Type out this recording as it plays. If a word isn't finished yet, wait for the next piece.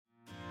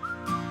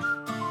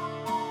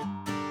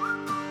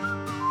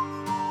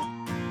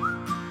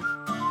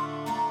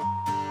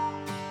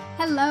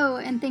Hello,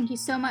 and thank you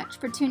so much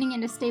for tuning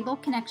into Stable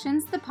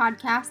Connections, the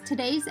podcast.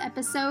 Today's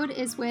episode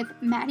is with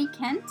Maddy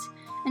Kent,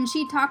 and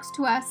she talks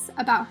to us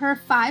about her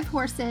 5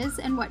 horses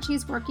and what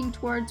she's working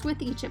towards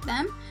with each of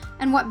them,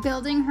 and what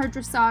building her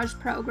dressage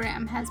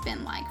program has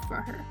been like for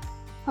her.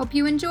 Hope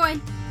you enjoy.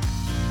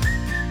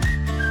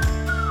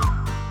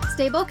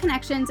 Stable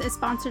Connections is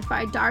sponsored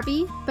by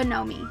Darby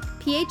Bonomi,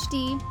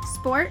 PhD,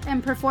 sport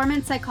and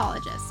performance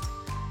psychologist.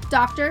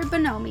 Dr.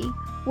 Bonomi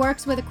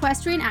works with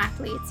equestrian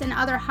athletes and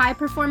other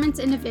high-performance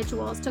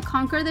individuals to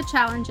conquer the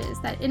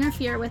challenges that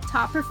interfere with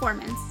top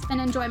performance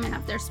and enjoyment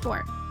of their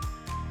sport.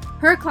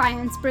 Her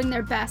clients bring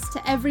their best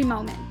to every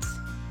moment,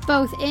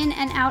 both in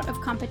and out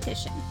of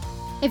competition.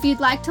 If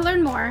you'd like to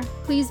learn more,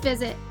 please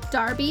visit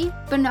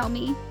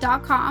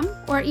darbybonomi.com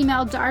or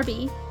email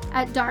darby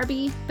at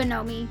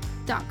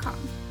darbybonomi.com.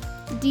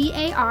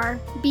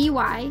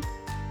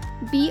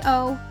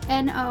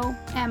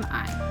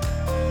 DARBYBONOMI.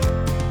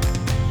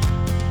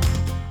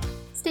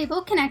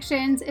 Stable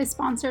Connections is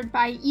sponsored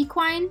by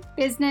Equine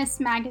Business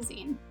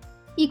Magazine.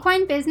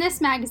 Equine Business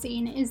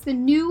Magazine is the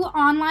new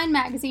online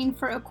magazine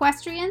for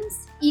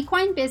equestrians,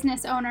 equine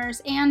business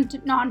owners, and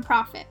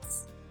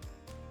nonprofits.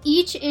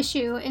 Each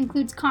issue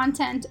includes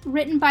content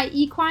written by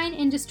equine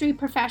industry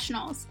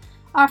professionals,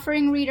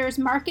 offering readers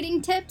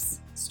marketing tips,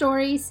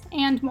 stories,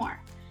 and more.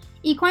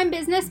 Equine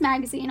Business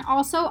Magazine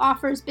also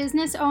offers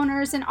business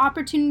owners an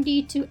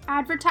opportunity to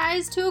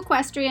advertise to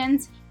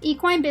equestrians,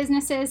 equine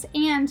businesses,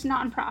 and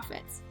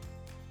nonprofits.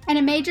 And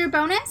a major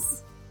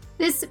bonus?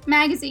 This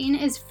magazine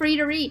is free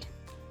to read.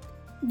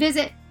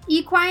 Visit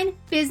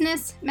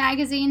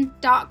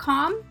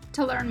equinebusinessmagazine.com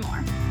to learn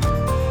more.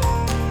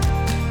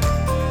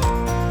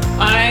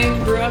 I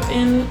grew up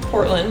in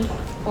Portland,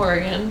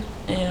 Oregon,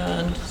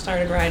 and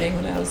started riding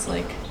when I was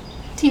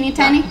teeny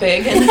tiny,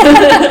 big, and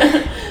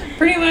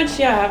pretty much,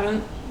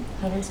 haven't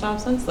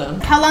stopped since then.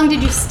 How long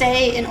did you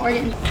stay in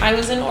Oregon? I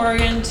was in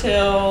Oregon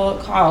till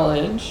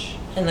college,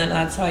 and then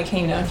that's how I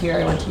came down here.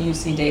 I went to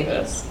UC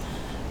Davis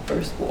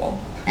for school.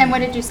 And what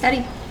did you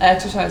study?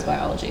 Exercise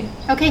biology.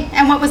 Okay,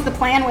 and what was the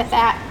plan with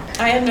that?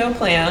 I had no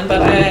plan,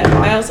 but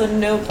I also had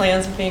no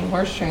plans of being a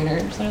horse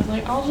trainer, so I was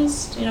like, I'll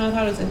just, I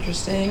thought it was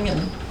interesting,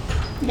 and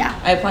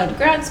I applied to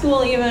grad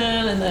school even,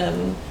 and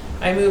then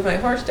I moved my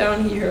horse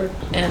down here,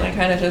 and I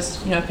kind of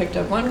just, picked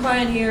up one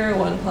client here,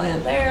 one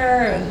client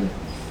there, and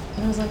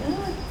I was like,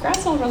 grad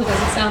school really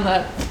doesn't sound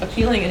that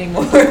appealing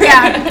anymore.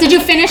 Yeah. Did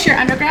you finish your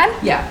undergrad?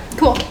 Yeah.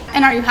 Cool.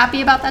 And are you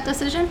happy about that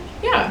decision?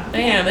 Yeah, I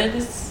am.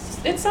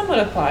 It somewhat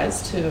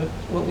applies to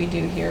what we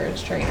do here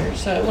as trainers,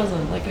 so it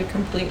wasn't like a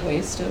complete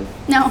waste of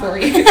 4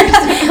 years.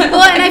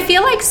 Well, and I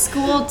feel like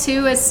school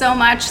too is so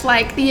much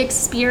like the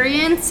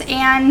experience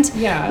and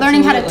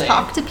learning how to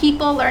talk to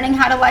people, learning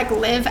how to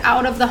live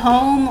out of the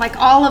home,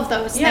 all of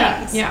those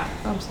things. Yeah,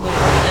 absolutely.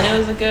 And it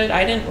was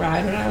I didn't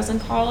ride when I was in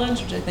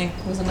college, which I think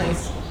was a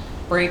nice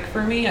break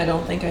for me. I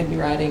don't think I'd be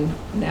riding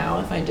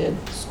now if I did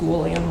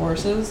school and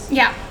horses.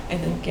 Yeah. I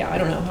think, I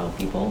don't know how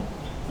people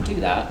do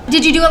that.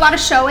 Did you do a lot of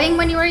showing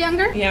when you were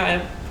younger?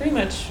 Yeah, pretty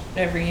much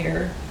every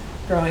year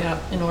growing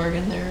up in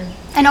Oregon there.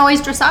 And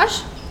always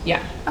dressage?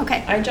 Yeah.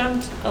 Okay. I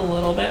jumped a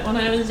little bit when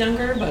I was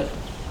younger, but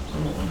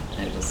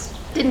I just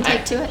didn't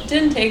take to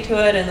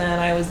it, and then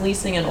I was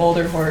leasing an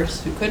older horse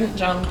who couldn't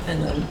jump,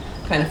 and then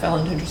kind of fell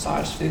into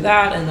dressage through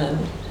that, and then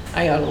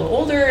I got a little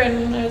older,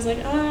 and I was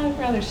like, I'd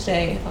rather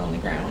stay on the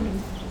ground.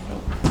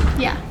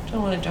 I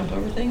don't want to jump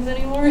over things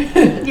anymore.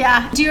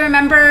 Yeah. Do you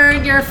remember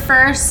your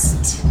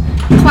first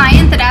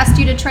client that asked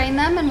you to train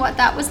them and what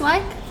that was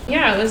like?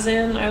 Yeah, I was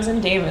in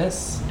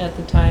Davis at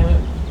the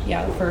time.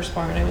 The first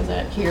barn I was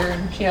at here,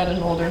 and she had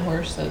an older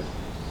horse that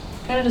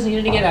kind of just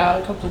needed to get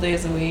out a couple of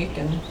days a week,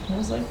 and I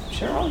was like,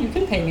 sure, you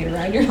can pay me to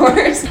ride your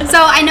horse.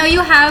 So I know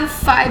you have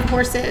 5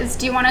 horses.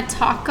 Do you want to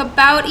talk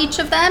about each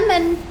of them?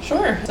 And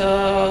Sure.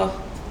 So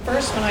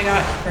first one I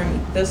got from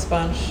this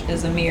bunch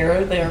is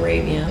Amir, the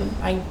Arabian.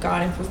 I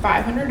got him for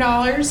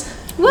 $500.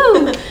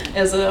 Woo!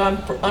 As an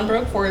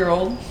unbroke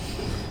 4-year-old.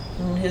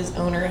 And his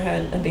owner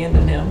had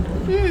abandoned him.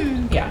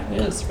 And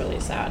it was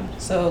really sad.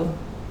 So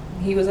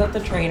he was at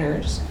the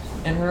trainers,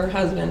 and her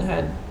husband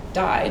had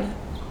died.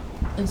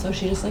 And so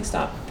she just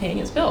stopped paying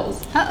his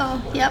bills.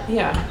 Uh-oh, yep.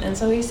 Yeah, and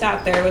so he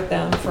sat there with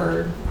them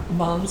for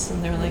months,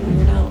 and they were like,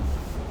 we don't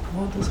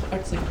want this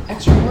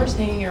extra horse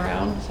hanging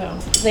around. So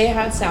they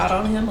had sat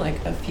on him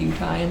a few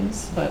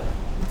times, but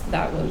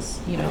that was,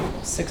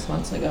 6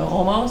 months ago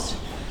almost.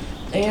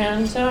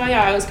 And so,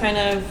 I was kind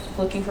of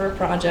looking for a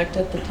project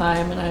at the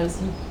time, and I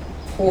was a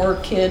poor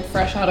kid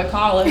fresh out of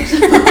college. I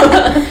was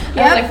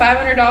like,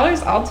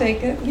 $500, I'll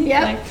take it.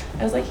 I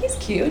was like, he's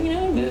cute, he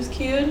moves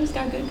cute, he's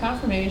got good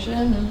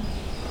conformation. And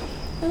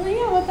I was like,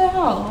 what the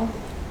hell?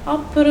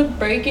 I'll put a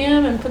brake in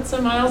him and put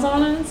some miles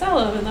on it and sell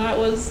him. And that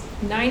was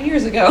 9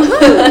 years ago.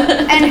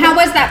 And how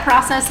was that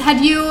process?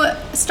 Had you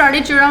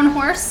started your own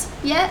horse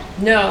yet?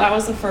 No, that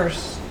was the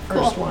first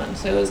one.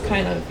 So it was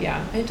kind of, I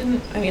had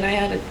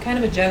kind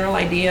of a general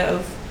idea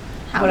of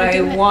what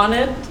I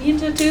wanted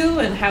to do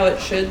and how it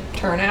should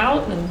turn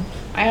out. And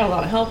I had a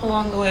lot of help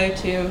along the way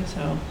too.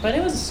 But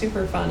it was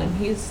super fun, and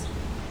he's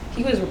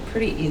he was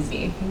pretty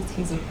easy.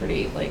 He's a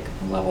pretty, like,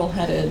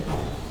 level-headed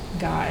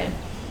guy.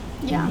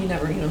 Yeah. He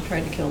never,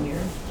 tried to kill me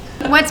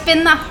or... What's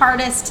been the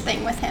hardest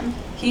thing with him?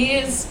 He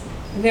is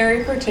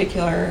very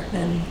particular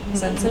and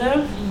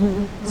sensitive.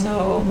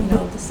 So,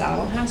 the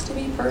saddle has to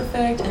be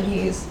perfect, and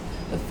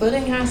the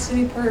footing has to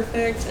be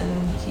perfect,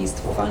 and he's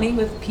funny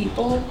with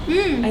people.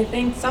 I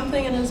think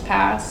something in his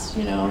past,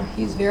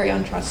 he's very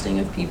untrusting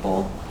of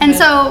people. And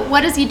so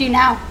what does he do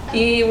now?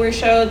 We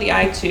showed the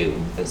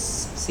I2 this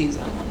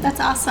season. That's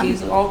awesome.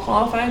 He's all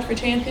qualified for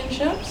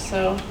championships,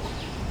 so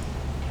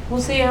we'll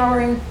see how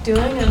we're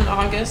doing in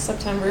August,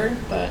 September.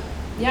 But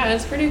yeah,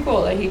 it's pretty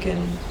cool that he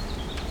can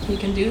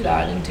do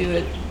that and do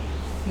it,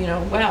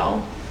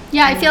 well.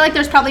 Yeah, I feel like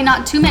there's probably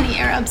not too many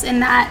Arabs in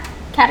that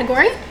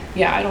category.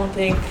 Yeah,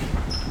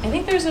 I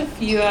think there's a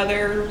few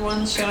other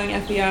ones showing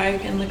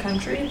FEI in the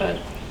country, but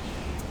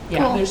yeah,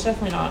 cool. There's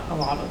definitely not a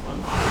lot of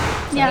them.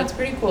 So yeah, it's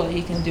pretty cool that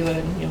he can do it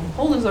and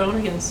hold his own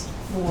against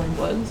the warm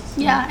bloods.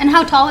 So. Yeah, and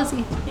how tall is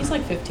he? He's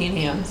like 15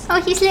 hands.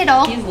 Oh, he's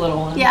little. He's little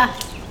one. Yeah.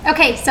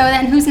 Okay, so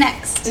then who's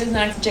next? Who's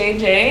next?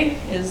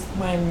 JJ is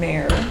my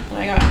mare. And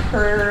I got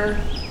her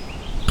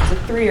as a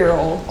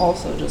 3-year-old,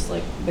 also just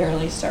like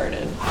barely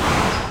started.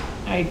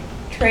 I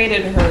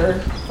traded her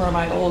for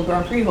my old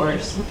Grand Prix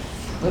horse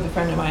with a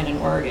friend of mine in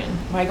Oregon.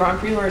 My Grand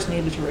Prix horse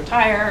needed to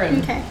retire,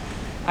 and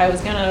I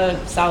was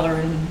gonna sell her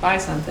and buy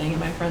something, and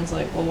my friend's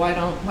like, well, why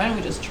don't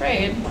we just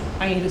trade?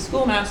 I need a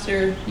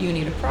schoolmaster, you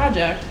need a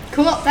project.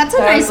 Cool, that's a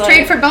nice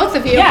trade for both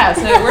of you. Yeah,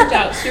 so it worked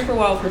out super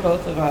well for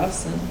both of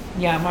us, and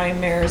yeah, my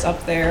mare's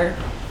up there.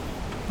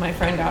 My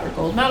friend got her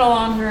gold medal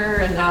on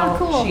her, and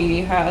now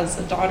she has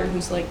a daughter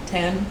who's like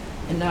 10,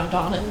 and now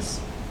Donna's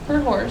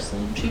her horse,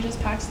 and she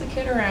just packs the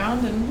kid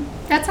around, and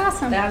that's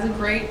awesome. Has a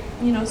great,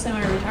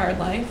 semi-retired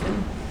life,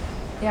 and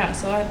yeah,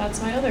 so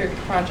that's my other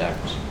project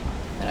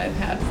that I've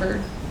had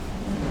for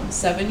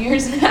 7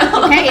 years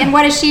now. Okay, and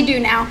what does she do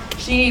now?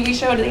 We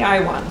showed the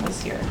I1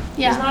 this year.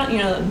 Yeah. She's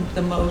not,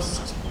 the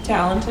most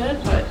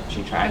talented, but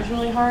she tries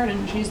really hard,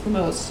 and she's the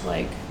most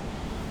like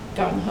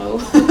gung-ho.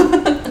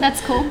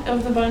 That's cool.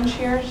 Of the bunch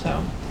here,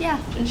 so yeah.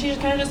 And she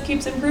just kind of just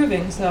keeps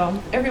improving.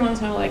 So every once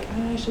in a while, like,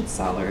 I should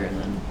sell her, and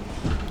then.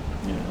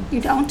 You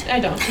don't? I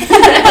don't.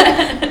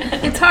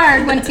 It's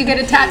hard once you get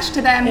attached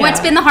to them. Yeah. What's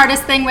been the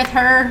hardest thing with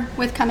her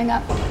with coming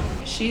up?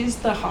 She's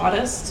the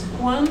hottest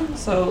one,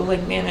 so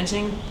like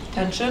managing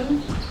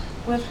tension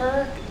with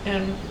her,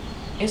 and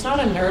it's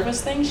not a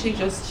nervous thing. She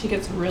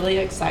gets really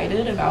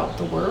excited about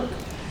the work,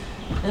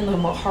 and the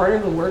harder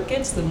the work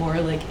gets, the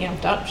more like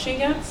amped up she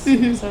gets.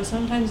 Mm-hmm. So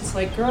sometimes it's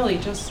like, girlie,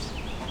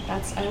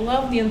 I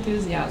love the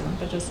enthusiasm,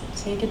 but just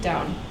take it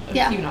down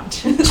a few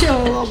notches.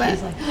 Chill a little bit.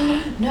 She's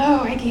like,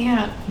 no, I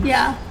can't.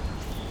 Yeah.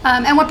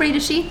 And what breed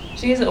is she?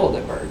 She's an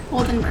Oldenburg.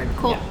 Oldenburg,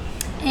 cool.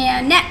 Yeah.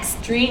 And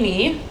next?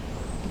 Dreamy,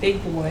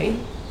 big boy.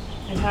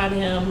 I've had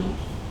him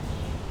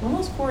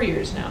almost 4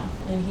 years now,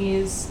 and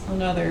he's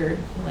another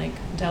like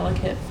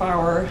delicate,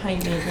 flower, high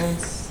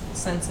maintenance,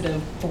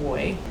 sensitive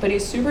boy. But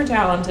he's super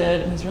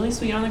talented, and he's really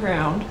sweet on the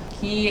ground.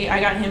 I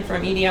got him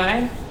from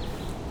EDI.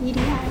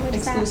 What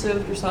is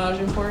Exclusive dressage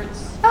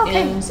imports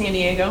in San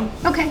Diego.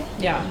 Okay.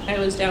 Yeah, I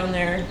was down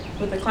there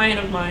with a client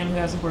of mine who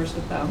has a horse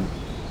with them,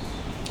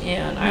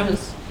 and I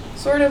was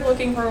sort of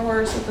looking for a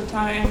horse at the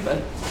time,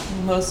 but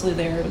mostly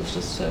there it was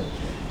just to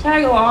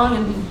tag along,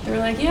 and they were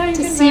like, yeah, you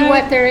can see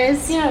what there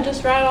is. Yeah,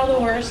 just ride all the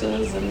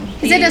horses. And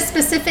is it a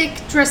specific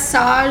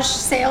dressage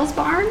sales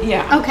barn?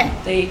 Yeah. Okay.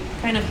 They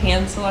kind of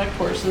hand select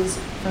horses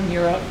from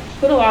Europe.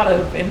 Put a lot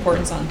of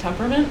importance on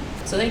temperament,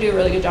 so they do a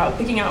really good job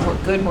picking out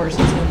good horses,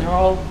 and they're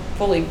all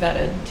fully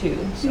vetted too.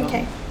 So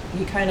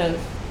you kind of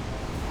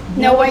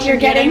know what you're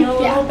getting a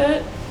little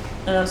bit.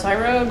 So I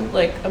rode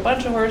like a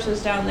bunch of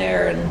horses down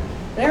there, and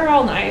they're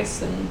all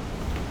nice and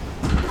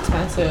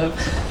expensive.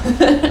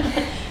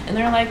 And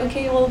they're like,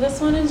 okay, well,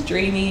 this one is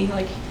Dreamy.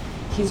 Like,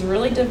 he's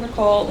really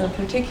difficult and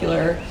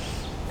particular.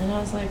 And I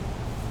was like,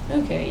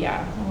 okay,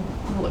 yeah,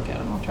 I'll look at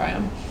him. I'll try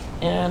him.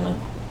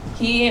 And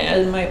he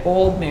and my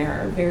old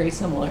mare are very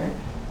similar.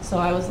 So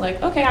I was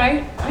like, okay,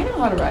 I know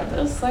how to ride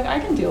this. Like, I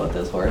can deal with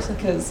this horse,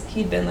 because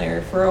he'd been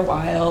there for a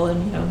while,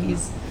 and,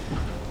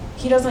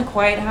 he doesn't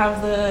quite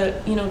have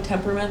the,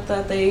 temperament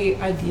that they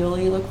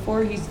ideally look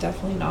for. He's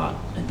definitely not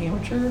an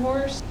amateur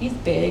horse. He's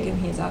big and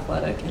he's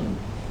athletic, and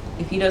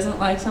if he doesn't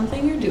like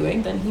something you're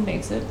doing, then he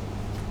makes it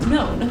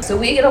known. So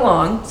we get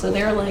along. So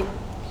they're like,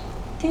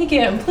 take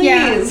him,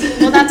 please. Yeah.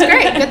 Well, that's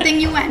great. Good thing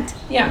you went.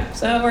 Yeah,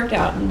 so it worked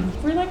out. And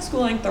we're like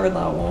schooling 3rd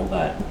level,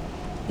 but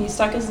he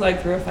stuck his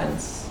leg through a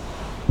fence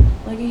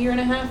like a year and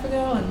a half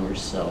ago, and we're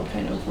still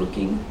kind of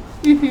working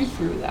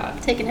through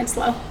that. Taking it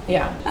slow.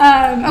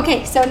 Yeah.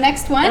 Okay, so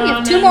next one. You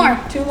have 2 more.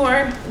 2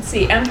 more. Let's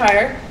see,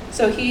 Empire.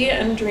 So he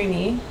and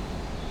Dreamy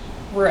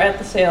were at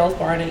the sales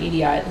barn at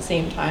EDI at the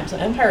same time. So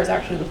Empire was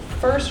actually the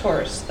first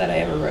horse that I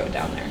ever rode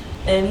down there.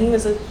 And he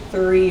was a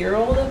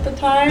 3-year-old at the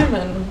time,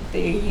 and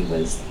he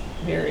was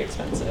very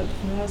expensive.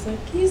 And I was like,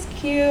 he's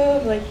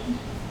cute, like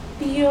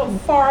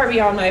far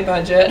beyond my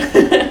budget.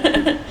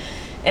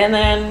 And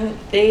then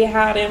they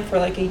had him for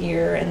like a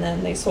year, and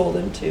then they sold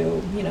him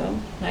to, you know,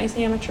 nice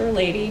amateur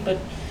lady, but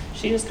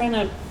she just kind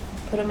of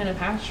put him in a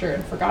pasture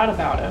and forgot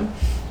about him.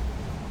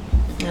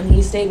 And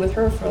he stayed with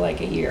her for like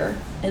a year.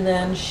 And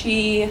then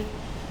she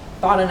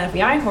bought an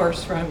FEI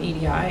horse from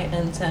EDI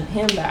and sent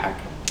him back.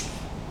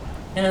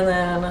 And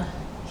then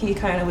he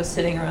kind of was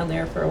sitting around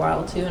there for a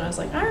while too. And I was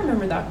like, I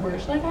remember that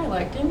horse. Like, I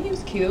liked him. He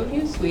was cute. He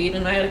was sweet.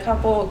 And I had a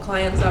couple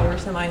clients that were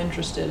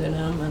semi-interested in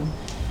him. And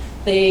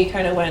they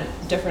kind of went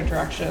different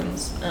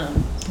directions.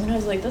 And I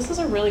was like, this is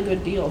a really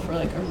good deal for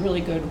like a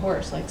really good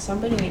horse. Like,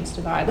 somebody needs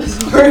to buy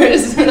this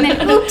horse. And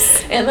then,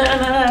 oops. And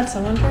then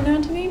someone turned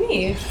out to be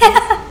me.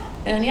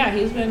 And yeah,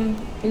 he's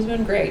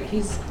been great.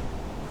 He's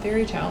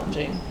very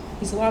challenging.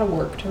 He's a lot of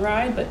work to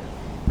ride, but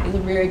he's a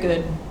very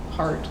good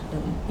heart,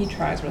 and he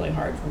tries really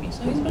hard for me.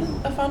 So he's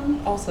been a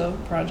fun also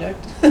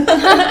project.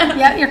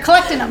 Yeah, you're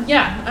collecting them.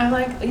 Yeah, I'm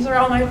like, these are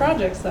all my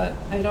projects that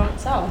I don't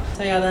sell.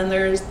 So yeah, then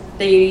there's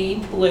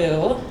Baby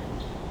Blue.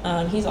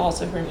 He's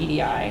also from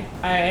EDI,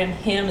 and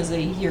him is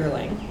a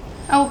yearling.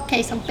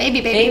 Okay, so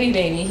baby.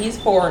 He's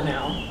 4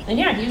 now. And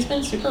yeah, he's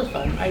been super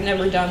fun. I've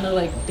never done the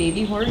like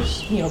baby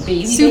horse, you know,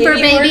 Super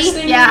baby horse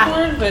thing yeah.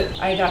 before, but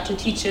I got to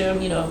teach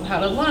him, you know, how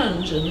to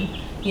lunge and,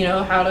 you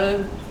know, how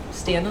to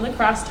stand on the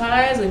cross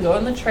ties and go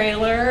in the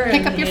trailer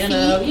pick and up your you feet.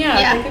 know,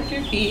 Yeah, pick up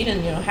your feet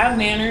and, you know, have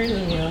manners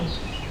and, you know,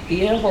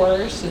 be a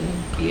horse and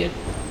be a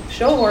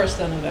show horse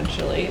then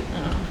eventually.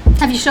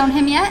 Have you shown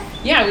him yet?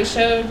 Yeah, we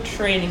showed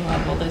training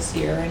level this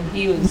year, and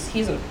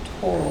he's a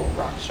total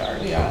rock star.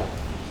 We got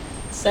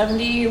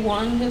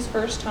 71 his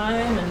first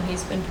time, and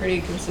he's been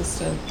pretty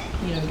consistent,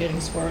 you know, getting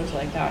scores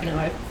like that. You know,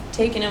 I've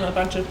taken him a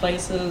bunch of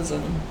places,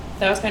 and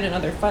that was kind of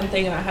another fun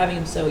thing about having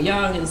him so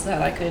young is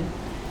that I could,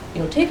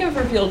 you know, take him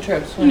for field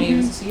trips when he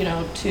was, you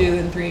know, 2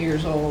 and 3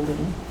 years old,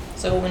 and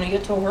so when we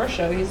get to a horse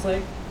show, he's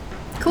like,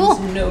 cool.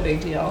 It's no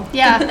big deal.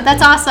 Yeah,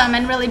 that's awesome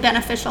and really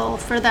beneficial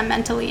for them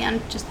mentally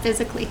and just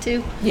physically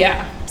too.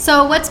 Yeah.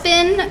 So what's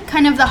been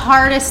kind of the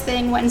hardest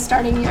thing when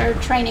starting your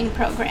training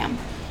program?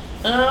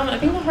 I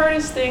think the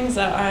hardest things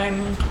that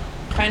I'm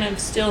kind of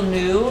still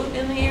new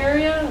in the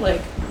area,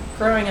 like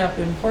growing up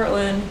in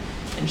Portland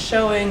and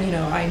showing, you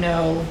know, I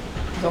know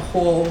the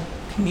whole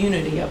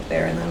community up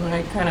there, and then when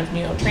I kind of,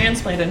 you know,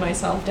 transplanted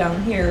myself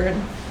down here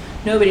and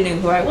nobody knew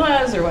who I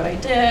was or what I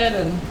did,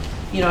 and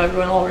you know,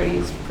 everyone already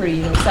is pretty,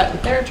 you know, set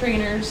with their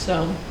trainers,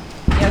 so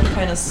you have to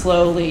kind of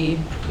slowly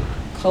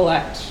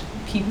collect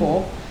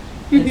people.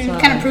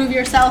 Kind of prove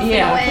yourself in a way.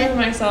 Yeah, prove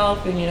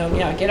myself and, you know,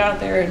 yeah, get out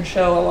there and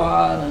show a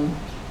lot and,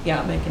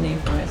 yeah, make a name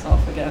for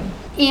myself again.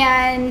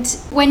 And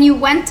when you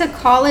went to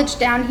college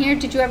down here,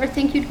 did you ever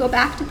think you'd go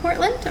back to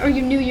Portland, or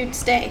you knew you'd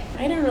stay?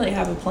 I didn't really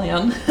have a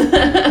plan.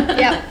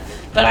 Yeah.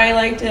 But I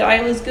liked it.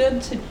 I was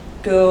good to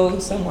go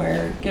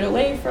somewhere, get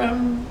away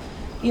from,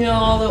 you know,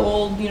 all the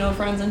old, you know,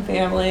 friends and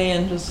family,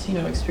 and just, you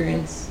know,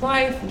 experience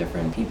life,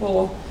 different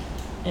people.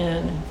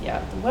 And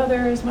yeah, the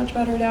weather is much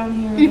better down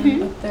here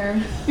than up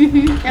there.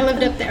 I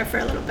lived up there for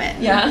a little bit.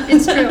 Yeah.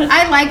 It's true.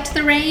 I liked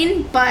the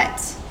rain,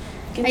 but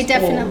I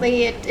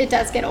definitely, old. it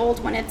does get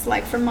old when it's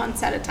like for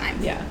months at a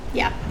time. Yeah.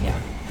 Yeah. Yeah.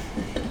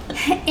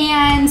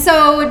 And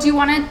so do you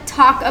want to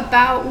talk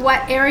about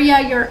what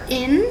area you're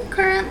in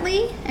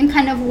currently and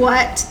kind of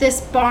what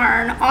this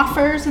barn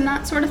offers and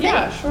that sort of thing?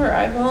 Yeah, sure.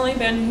 I've only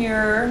been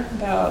here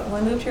well,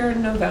 I moved here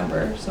in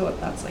November, so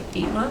that's like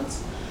 8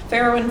 months.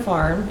 Fairwind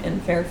Farm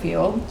in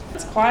Fairfield.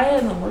 It's quiet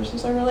and the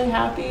horses are really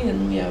happy,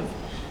 and we have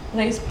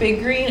nice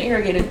big green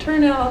irrigated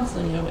turnouts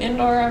and, you know,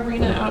 indoor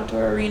arena,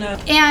 outdoor arena.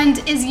 And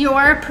is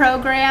your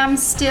program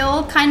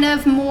still kind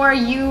of more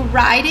you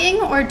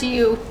riding, or do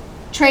you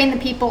train the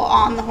people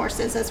on the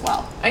horses as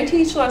well? I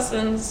teach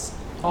lessons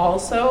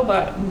also,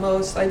 but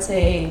I'd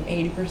say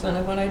 80%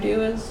 of what I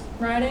do is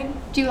riding.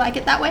 Do you like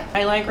it that way?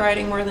 I like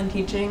riding more than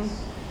teaching.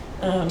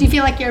 Do you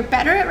feel like you're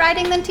better at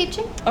riding than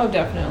teaching? Oh,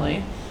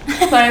 definitely.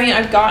 But I mean,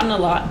 I've gotten a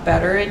lot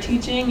better at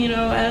teaching, you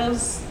know,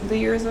 as the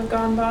years have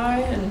gone by,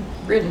 and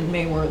ridden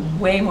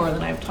way more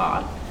than I've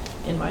taught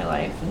in my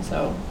life. And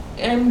so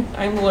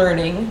I'm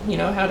learning, you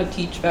know, how to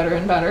teach better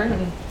and better.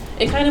 And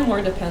it kind of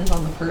more depends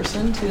on the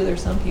person too.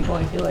 There's some people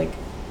I feel like,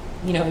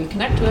 you know, you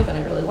connect with and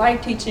I really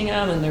like teaching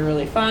them and they're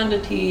really fun to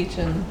teach,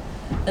 and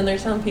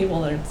there's some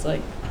people that it's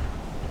like,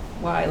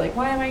 why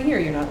am I here?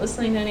 You're not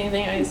listening to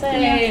anything I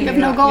say. Yeah, you have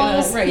no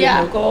goals. You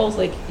have no goals.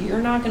 Like,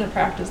 you're not going to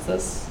practice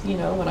this, you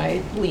know, when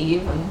I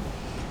leave, and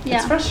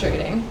it's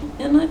frustrating.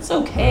 And it's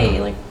okay.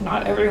 Like,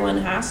 not everyone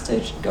has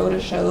to go to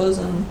shows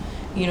and,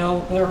 you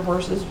know, their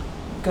horse is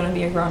going to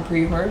be a Grand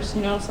Prix horse,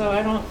 you know, so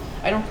I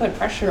don't put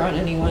pressure on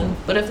anyone.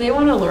 But if they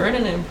want to learn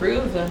and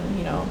improve, then,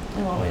 you know,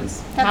 I'm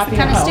always happy to help. That's the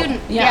kind of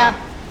student.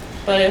 Yeah.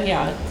 But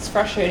it's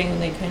frustrating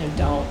when they kind of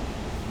don't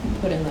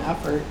put in the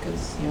effort,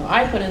 because, you know,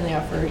 I put in the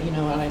effort, you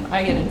know, and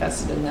I get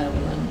invested in them,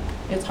 and then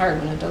it's hard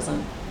when it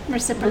doesn't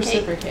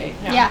reciprocate.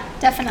 Yeah,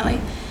 definitely.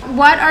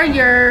 What are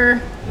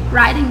your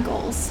riding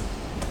goals?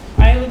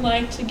 I would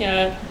like to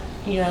get,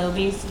 you know,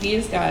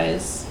 these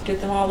guys,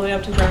 get them all the way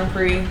up to Grand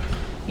Prix.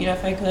 You know,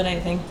 if I could, I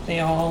think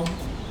they all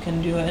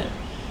can do it.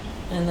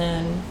 And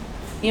then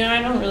You know,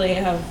 I don't really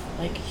have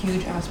like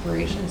huge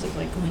aspirations of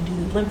like going to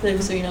the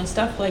Olympics or, you know,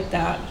 stuff like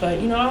that.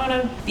 But, you know, I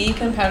want to be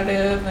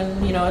competitive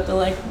and, you know, at the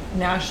like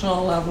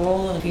national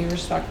level and be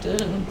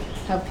respected and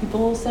have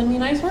people send me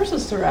nice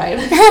horses to ride.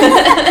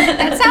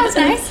 That sounds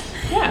nice.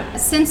 Yeah.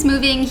 Since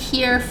moving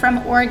here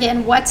from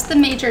Oregon, what's the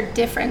major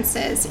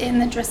differences in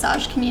the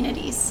dressage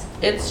communities?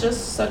 It's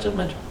just such a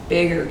much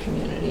bigger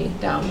community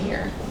down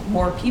here.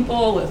 More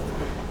people with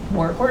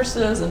more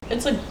horses. And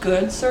it's a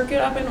good circuit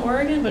up in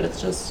Oregon, but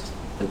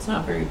it's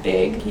not very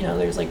big. You know,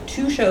 there's like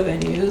 2 show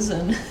venues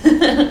and,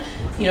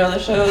 you know, the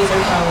shows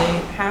are probably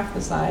half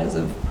the size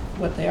of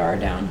what they are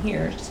down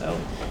here. So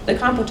the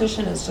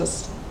competition is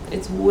just,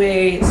 it's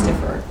way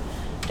stiffer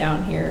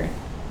down here.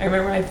 I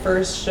remember my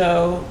first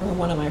show, or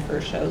one of my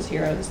first shows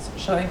here, I was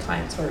showing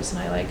clients horse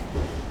and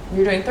we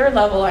were doing 3rd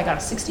level, I got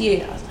a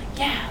 68. I was like,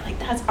 yeah, like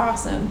that's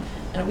awesome.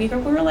 And we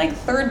were like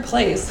 3rd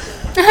place.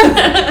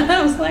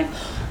 I was like,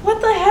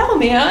 what the hell,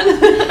 man?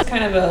 It's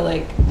kind of a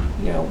like,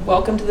 you know,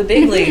 welcome to the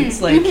big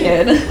leagues, like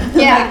kid.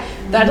 Yeah.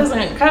 Like, that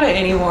doesn't cut it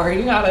anymore.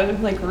 You gotta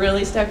like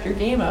really step your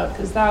game up,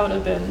 because that would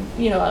have been,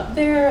 you know, up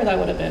there, that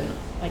would have been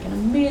like an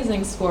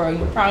amazing score.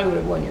 You probably would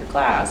have won your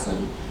class.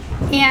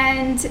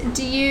 And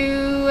do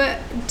you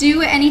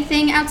do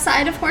anything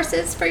outside of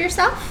horses for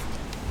yourself?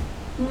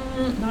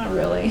 Not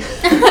really.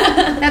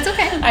 That's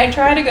okay. I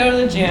try to go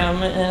to the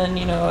gym and,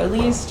 you know, at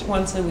least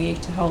once a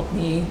week to help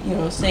me, you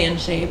know, stay in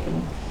shape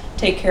and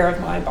take care of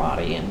my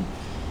body. And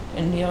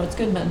you know, it's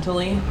good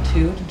mentally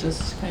too to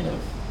just kind of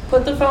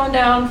put the phone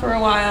down for a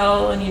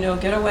while and, you know,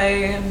 get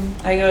away. And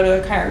I go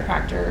to a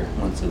chiropractor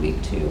once a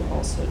week too,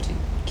 also to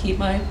keep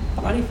my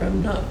body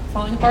from not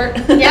falling apart.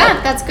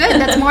 Yeah, that's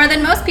good. That's more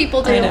than most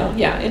people do. I know.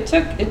 Yeah, it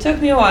took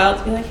me a while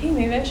to be like, hey,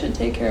 maybe I should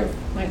take care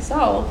of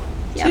myself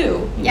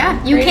too.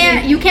 Yeah, you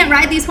can't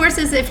ride these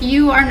horses if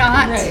you are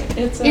not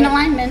in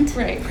alignment.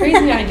 Right,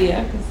 crazy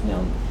idea, because, you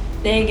know,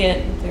 they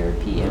get their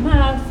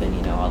PMF and,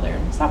 you know, all their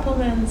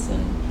supplements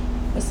and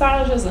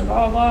massages and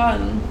blah blah blah,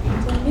 and I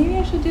was like, maybe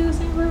I should do the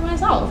same for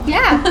myself.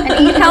 Yeah,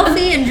 and eat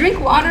healthy and drink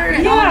water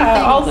and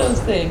all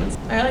those things.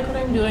 I like what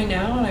I'm doing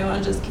now, and I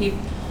want to just keep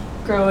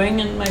growing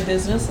in my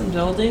business and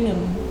building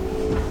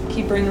and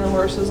keep bringing the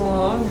horses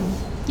along.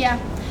 Yeah.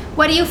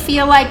 What do you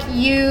feel like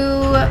you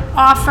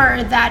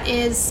offer that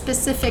is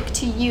specific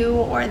to you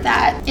or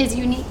that is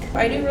unique?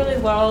 I do really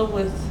well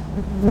with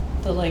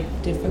the like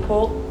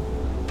difficult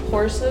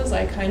horses.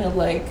 I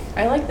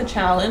like the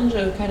challenge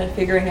of kind of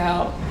figuring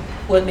out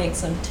what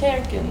makes them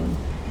tick and,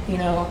 you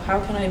know,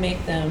 how can I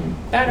make them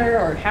better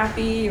or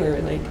happy, or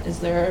like, is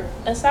there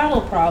a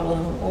saddle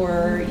problem,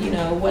 or, you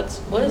know,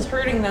 what is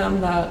hurting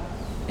them that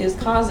is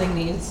causing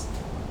these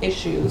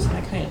issues. And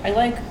I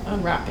like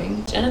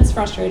unwrapping, and it's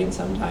frustrating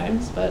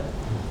sometimes, but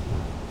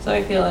so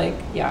I feel like,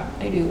 yeah,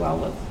 I do well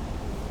with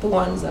the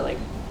ones that like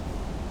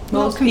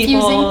most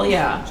people,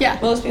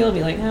 most people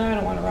be like, no, I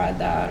don't want to ride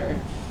that, or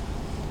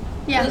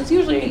it's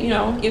usually, you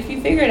know, if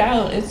you figure it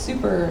out, it's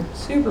super,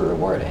 super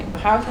rewarding.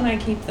 How can I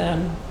keep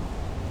them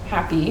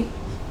happy?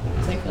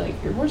 Because I feel like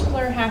if your horses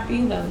are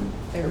happy, then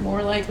they're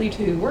more likely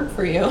to work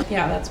for you.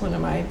 Yeah, that's one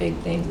of my big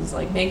things, is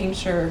like making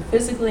sure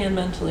physically and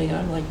mentally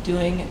I'm like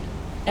doing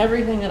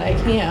everything that I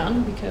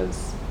can,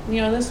 because,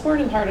 you know, this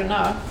sport is hard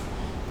enough,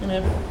 and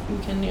if you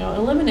can, you know,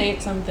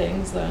 eliminate some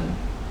things, then,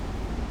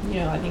 you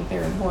know, I think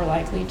they're more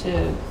likely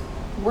to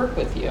work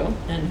with you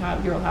and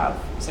you'll have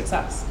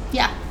success.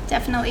 Yeah,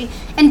 definitely.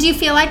 And do you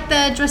feel like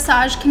the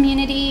dressage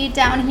community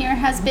down here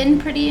has been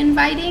pretty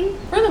inviting?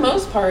 For the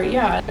most part,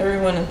 yeah.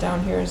 Everyone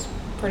down here is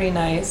pretty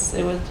nice.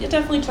 It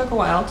definitely took a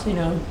while to, you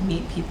know,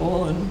 meet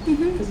people, and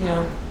because, you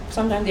know,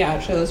 sometimes,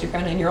 it shows you're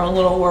kind of in your own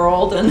little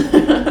world and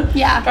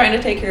trying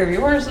to take care of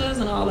your horses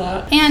and all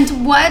that.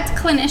 And what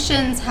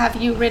clinicians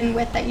have you ridden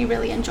with that you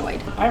really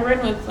enjoyed? I've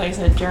ridden with, like I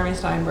said, Jeremy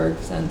Steinberg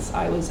since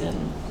I was in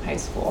high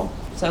school.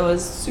 So it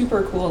was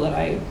super cool that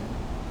I,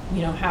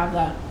 you know, have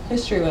that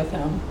history with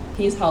him.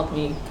 He's helped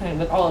me kind of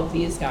with all of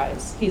these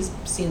guys. He's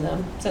seen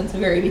them since the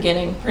very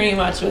beginning, pretty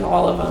much with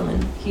all of them.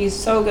 And he's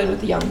so good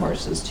with the young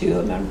horses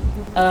too.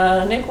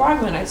 Nick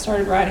Wagman I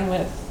started riding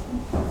with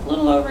a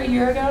little over a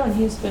year ago, and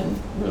he's been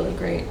really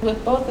great.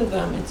 With both of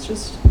them, it's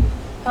just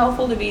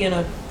helpful to be in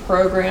a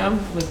program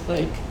with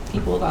like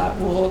people that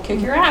will kick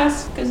your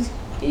ass, because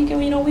you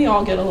know, we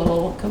all get a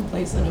little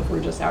complacent if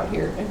we're just out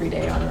here every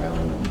day on our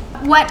own.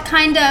 What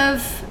kind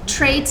of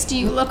traits do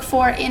you look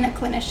for in a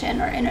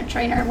clinician or in a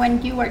trainer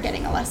when you are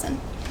getting a lesson?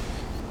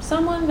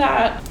 Someone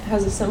that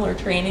has a similar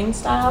training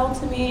style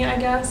to me, I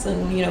guess,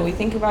 and, you know, we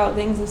think about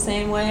things the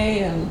same way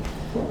and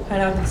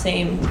kind of have the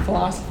same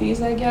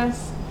philosophies, I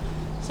guess.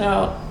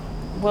 So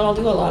what I'll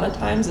do a lot of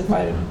times, if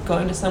I'm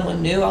going to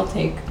someone new, I'll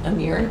take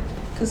Amir,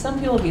 because some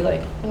people will be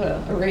like,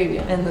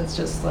 Arabian, and it's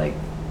just like,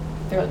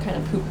 they're kind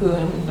of poo-poo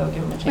him and don't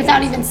give him a chance.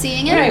 Without even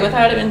seeing him? Right,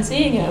 without even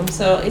seeing him.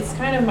 So it's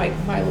kind of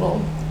my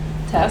little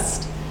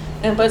test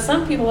But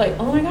some people are like,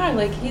 oh my God,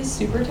 like he's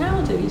super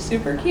talented, he's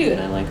super cute.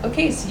 And I'm like,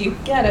 okay, so you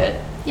get it.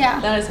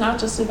 Yeah. That it's not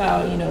just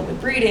about, the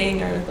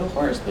breeding or the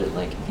horse, but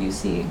like if you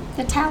see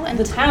the talent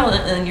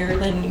and you're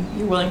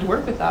willing to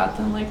work with that,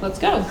 then like, let's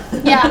go.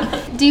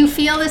 Yeah. Do you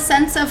feel the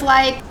sense of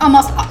like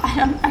almost,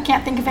 I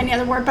can't think of any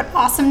other word, but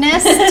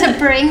awesomeness to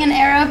bring an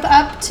Arab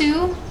up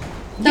to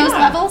those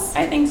levels?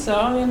 I think so.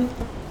 I mean,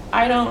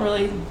 I don't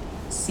really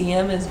see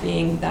him as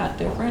being that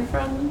different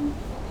from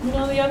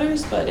the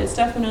others, but it's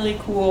definitely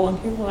cool when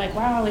people are like,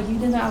 wow, like you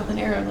did that with an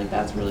Arab, like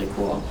that's really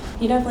cool.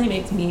 He definitely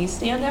makes me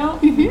stand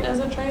out as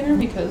a trainer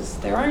because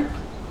there aren't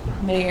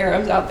many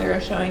Arabs out there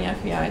showing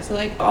FBI. So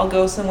like I'll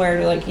go somewhere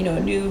to like, a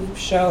new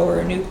show or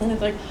a new clinic,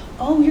 like,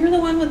 oh, you're the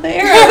one with the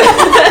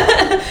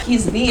Arab.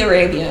 He's the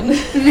Arabian.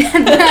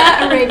 The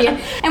Arabian.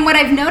 And what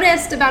I've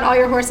noticed about all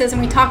your horses,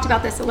 and we talked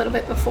about this a little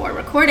bit before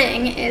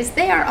recording, is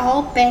they are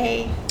all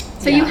bay.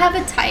 So you have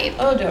a type.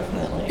 Oh,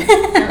 definitely.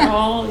 They're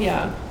all,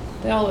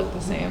 they all look the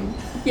same.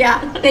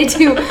 Yeah, they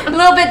do. A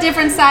little bit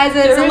different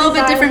sizes, a little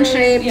bit different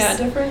shapes. Yeah,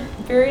 different,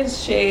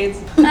 various shades.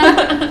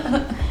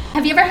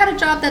 Have you ever had a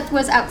job that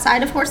was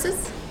outside of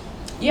horses?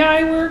 Yeah,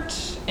 I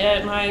worked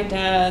at my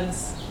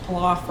dad's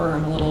law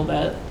firm a little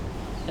bit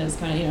as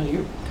kind of,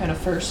 your kind of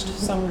first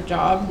summer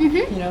job,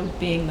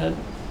 being the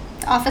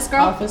office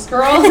girl,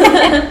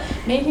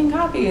 making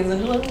copies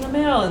and delivering the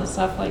mail and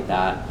stuff like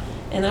that.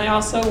 And I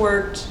also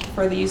worked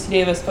for the UC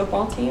Davis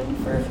football team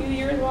for a few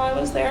years while I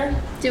was there.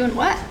 Doing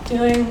what?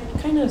 Doing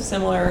kind of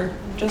similar,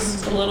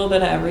 just a little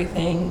bit of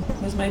everything.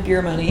 It was my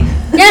beer money.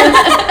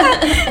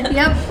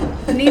 Yep,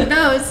 need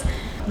those.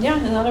 Yeah,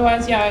 and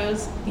otherwise, I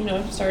was,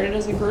 started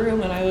as a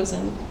groom and I was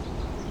in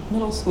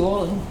middle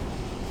school and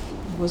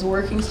was a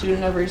working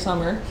student every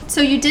summer. So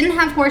you didn't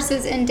have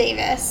horses in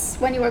Davis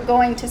when you were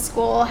going to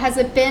school. Has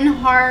it been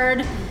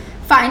hard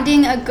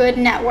finding a good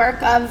network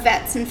of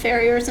vets and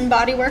farriers and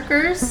body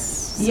workers?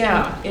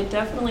 Yeah, it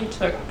definitely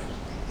took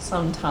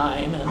some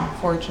time, and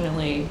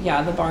fortunately,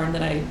 the barn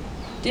that I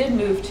did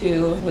move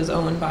to was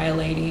owned by a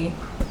lady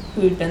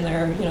who'd been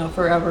there,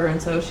 forever,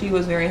 and so she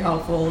was very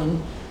helpful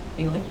and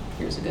being like,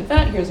 here's a good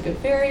vet, here's a good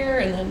farrier,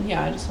 and then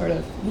I just sort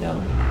of,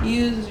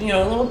 used, a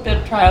little bit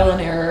of trial and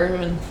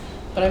error,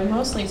 but I've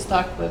mostly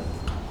stuck with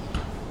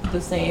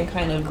the same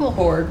kind of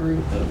core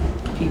group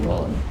of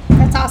people.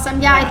 That's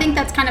awesome. Yeah, I think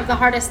that's kind of the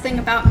hardest thing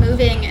about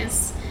moving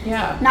is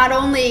not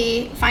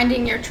only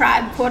finding your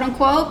tribe, quote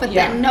unquote, but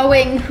then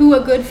knowing who a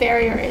good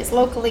farrier is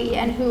locally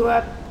and who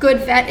a good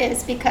vet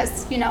is,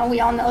 because, we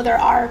all know there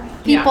are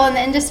people in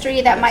the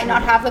industry that might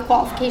not have the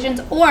qualifications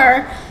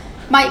or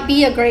might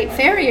be a great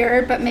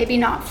farrier, but maybe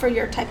not for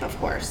your type of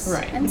horse.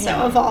 Right. And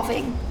so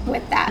evolving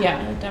with that.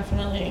 Yeah, it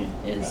definitely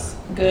is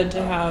good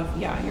to have,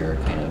 your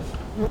kind of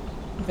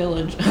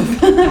village of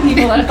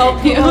people that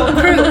help you.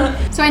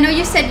 Crew. So I know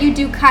you said you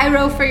do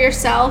chiro for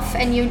yourself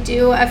and you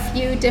do a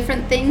few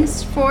different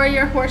things for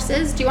your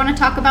horses. Do you want to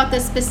talk about the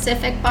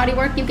specific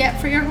bodywork you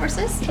get for your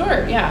horses?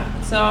 Sure,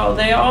 yeah. So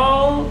they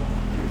all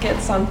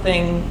get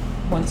something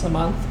once a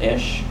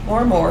month-ish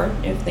or more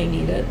if they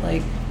need it.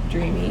 Like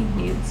Dreamy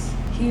needs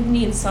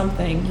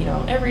something,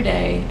 every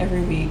day,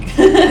 every week.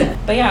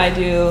 But I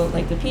do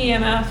like the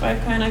PEMF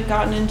I've kind of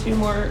gotten into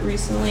more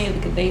recently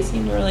because they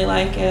seem to really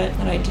like it.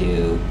 And I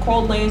do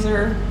cold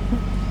laser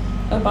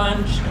a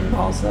bunch and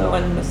also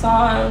a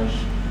massage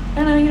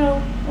and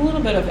a little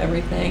bit of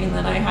everything. And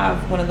then I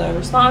have one of the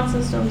response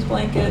systems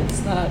blankets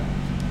that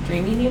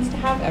Dreamy needs to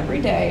have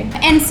every day.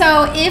 And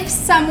so if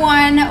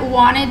someone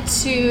wanted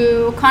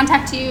to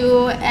contact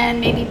you and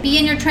maybe be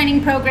in your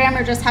training program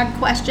or just had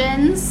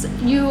questions,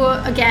 you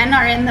again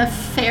are in the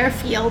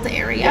Fairfield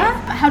area.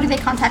 How do they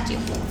contact you?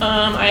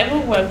 I have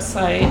a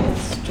website.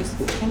 It's just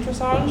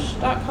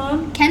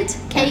kentdressage.com. Kent?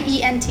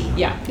 K-E-N-T.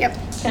 Yeah. Yep.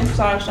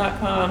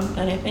 kentdressage.com,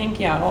 and I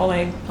think all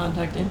my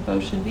contact info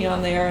should be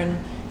on there, and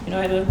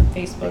I have a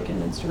Facebook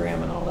and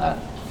Instagram and all that.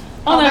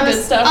 All that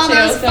good stuff all too.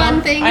 Those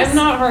fun things. I'm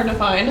not hard to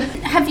find.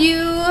 Have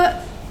you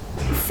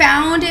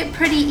found it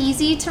pretty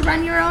easy to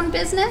run your own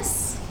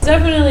business?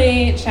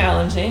 Definitely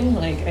challenging.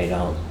 Like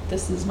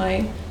this is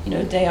my,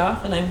 day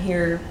off and I'm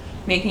here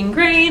making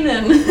grain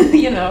and,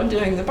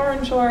 doing the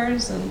barn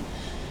chores and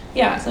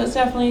so it's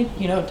definitely,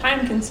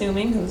 time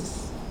consuming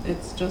because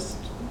it's just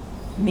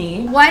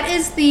me. What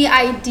is the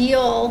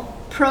ideal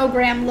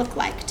program look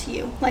like to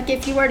you? Like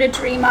if you were to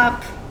dream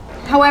up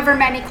however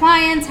many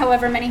clients,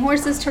 however many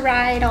horses to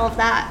ride, all of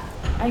that.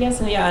 I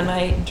guess, in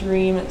my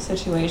dream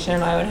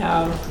situation, I would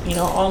have,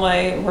 all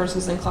my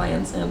horses and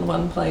clients in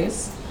one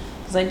place.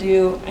 Because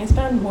I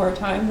spend more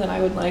time than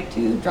I would like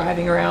to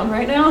driving around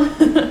right now.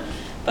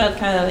 But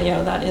kind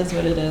of, that is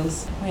what it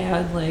is. I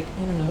had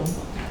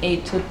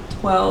 8 to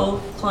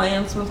 12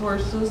 clients with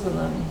horses, and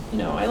then,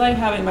 I like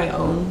having my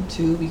own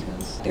too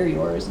because they're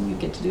yours and you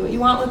get to do what you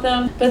want with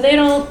them. But they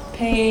don't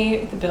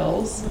pay the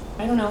bills.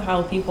 I don't know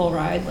how people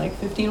ride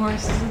 15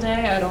 horses a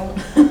day. I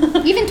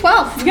don't. Even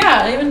 12.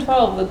 Yeah, even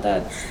 12, but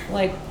that's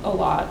a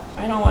lot.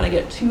 I don't want to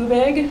get too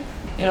big.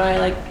 I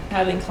like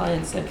having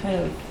clients that kind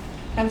of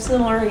have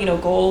similar,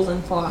 goals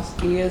and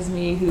philosophy as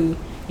me who,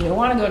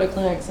 want to go to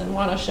clinics and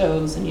want to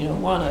shows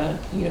and,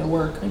 want to,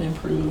 work and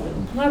improve.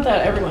 And not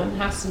that everyone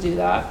has to do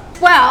that.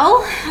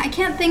 Well, I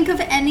can't think of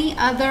any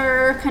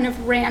other kind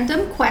of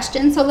random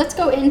questions, so let's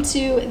go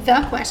into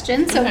the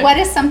question. So What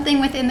is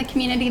something within the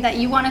community that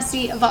you want to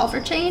see evolve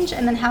or change,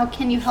 and then how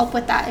can you help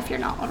with that if you're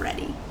not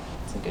already?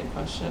 That's a good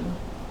question.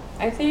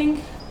 I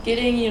think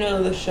getting,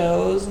 the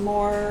shows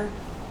more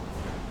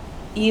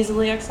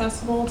easily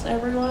accessible to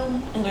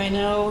everyone, and I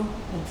know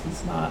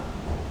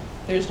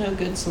there's no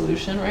good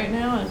solution right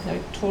now, and I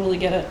totally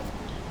get it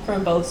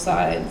from both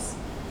sides.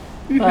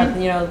 But,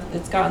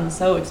 it's gotten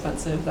so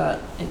expensive that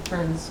it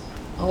turns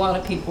a lot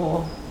of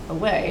people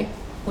away,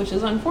 which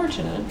is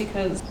unfortunate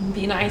because it'd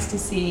be nice to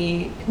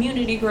see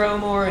community grow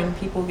more and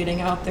people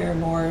getting out there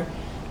more.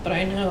 But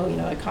I know,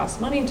 it costs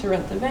money to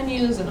rent the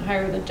venues and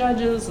hire the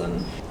judges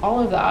and all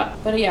of that.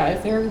 But yeah,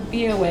 if there would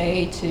be a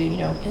way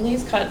to, at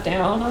least cut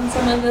down on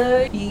some of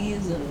the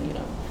fees and,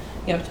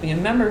 you have to be a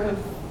member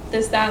of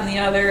this, that, and the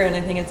other. And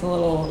I think it's a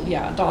little,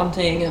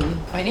 daunting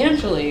and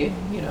financially,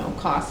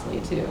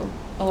 costly too.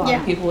 A lot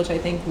of people, which I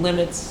think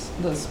limits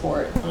the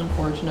sport,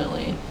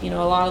 unfortunately. A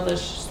lot of the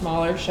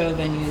smaller show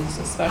venues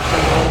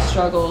especially will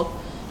struggle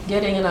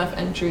getting enough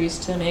entries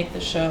to make the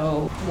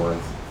show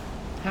worth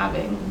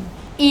having.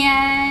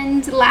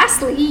 And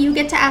lastly, you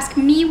get to ask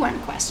me one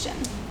question.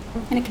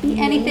 And it could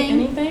be anything.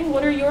 Anything?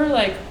 What are your,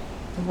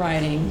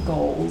 riding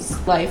goals,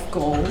 life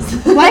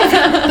goals?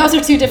 Those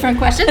are two different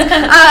questions.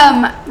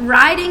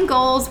 Riding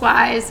goals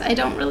wise, I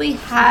don't really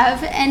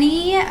have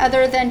any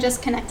other than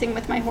just connecting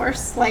with my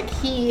horse.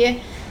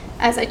 He,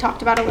 as I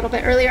talked about a little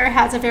bit earlier,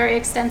 has a very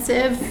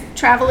extensive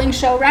traveling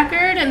show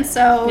record. And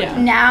so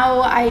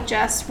now I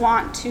just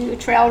want to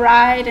trail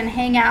ride and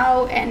hang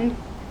out and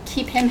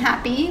keep him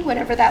happy,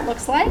 whatever that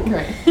looks like.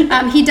 Right.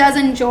 He does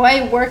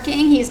enjoy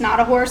working. He's not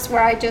a horse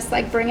where I just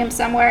bring him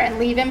somewhere and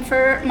leave him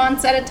for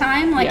months at a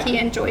time. He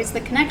enjoys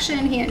the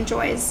connection. He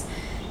enjoys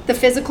the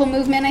physical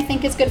movement. I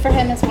think is good for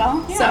him as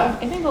well. Yeah, so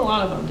I think a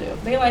lot of them do.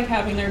 They like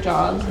having their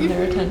jobs and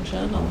their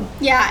attention.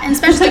 And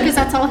especially because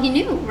that's all he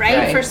knew,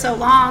 right, for so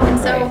long. And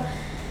so,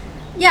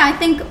 I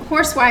think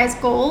horse-wise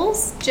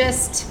goals,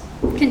 just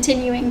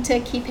continuing to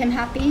keep him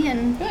happy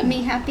and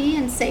me happy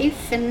and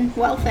safe and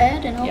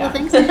well-fed and all the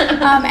things.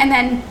 And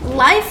then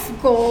life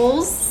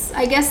goals,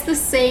 I guess the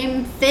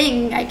same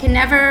thing. You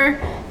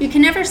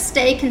can never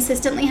stay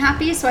consistently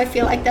happy, so I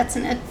feel like that's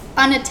an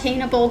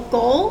unattainable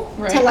goal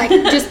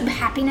to just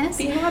happiness.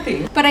 Be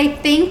happy. But I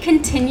think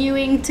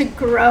continuing to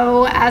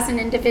grow as an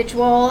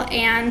individual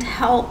and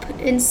help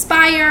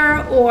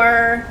inspire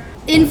or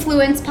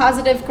influence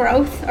positive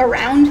growth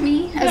around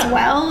me as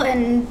well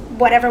in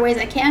whatever ways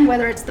I can,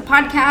 whether it's the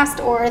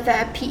podcast or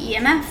the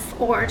PEMF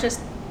or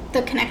just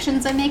the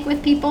connections I make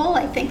with people.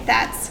 I think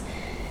that's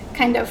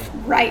kind of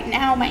right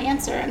now my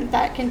answer, and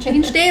that can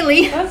change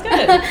daily. That's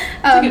good.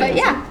 But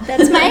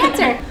that's my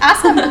answer.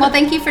 Awesome. Well,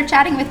 thank you for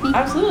chatting with me.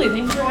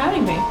 Absolutely. Thanks for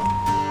having me.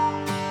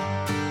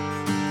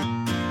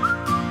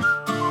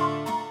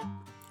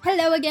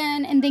 Hello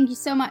again, and thank you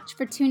so much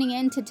for tuning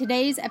in to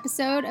today's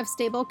episode of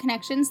Stable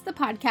Connections, the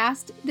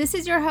podcast. This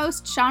is your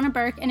host, Shauna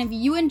Burke, and if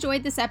you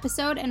enjoyed this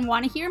episode and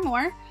want to hear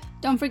more,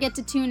 don't forget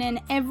to tune in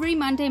every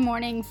Monday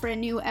morning for a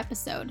new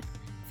episode.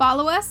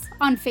 Follow us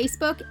on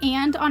Facebook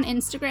and on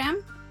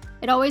Instagram.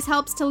 It always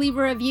helps to leave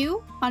a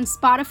review on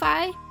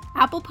Spotify,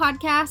 Apple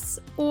Podcasts,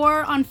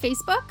 or on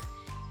Facebook.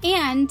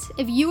 And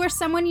if you or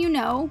someone you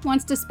know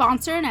wants to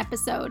sponsor an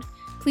episode,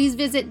 please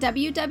visit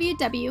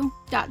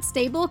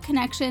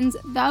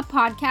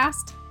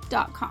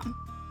www.stableconnectionsthepodcast.com.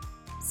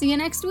 See you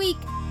next week.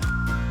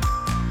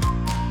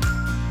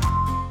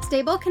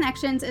 Stable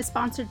Connections is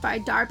sponsored by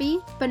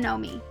Darby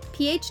Bonomi,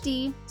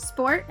 PhD,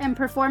 sport and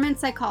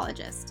performance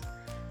psychologist.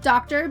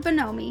 Dr.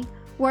 Bonomi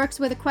works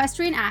with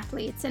equestrian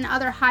athletes and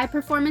other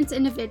high-performance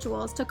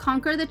individuals to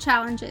conquer the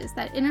challenges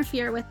that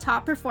interfere with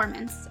top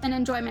performance and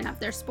enjoyment of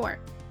their sport.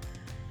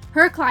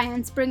 Her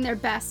clients bring their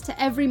best to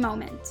every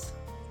moment,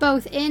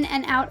 both in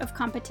and out of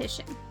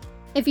competition.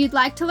 If you'd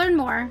like to learn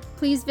more,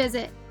 please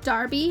visit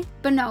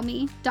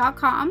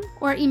darbybonomi.com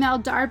or email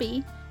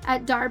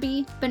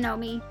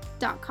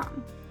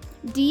darby@darbybonomi.com.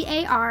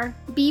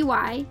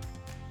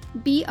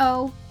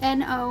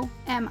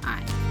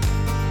 DARBYBONOMI.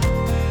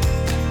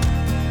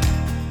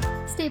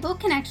 Stable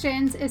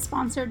Connections is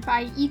sponsored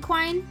by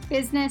Equine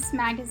Business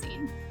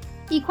Magazine.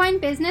 Equine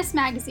Business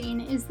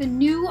Magazine is the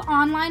new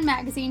online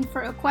magazine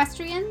for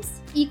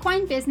equestrians,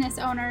 equine business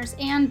owners,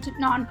 and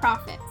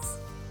nonprofits.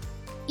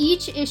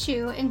 Each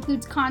issue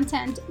includes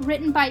content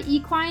written by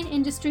equine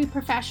industry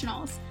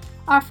professionals,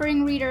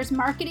 offering readers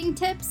marketing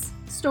tips,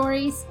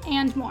 stories,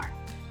 and more.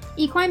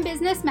 Equine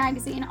Business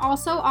Magazine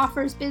also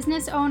offers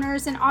business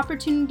owners an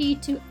opportunity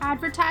to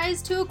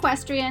advertise to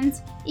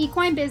equestrians,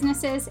 equine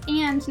businesses,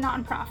 and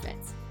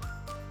nonprofits.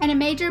 And a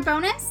major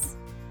bonus?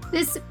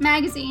 This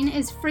magazine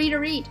is free to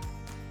read.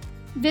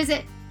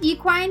 Visit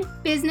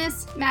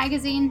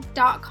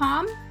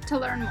equinebusinessmagazine.com to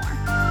learn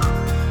more.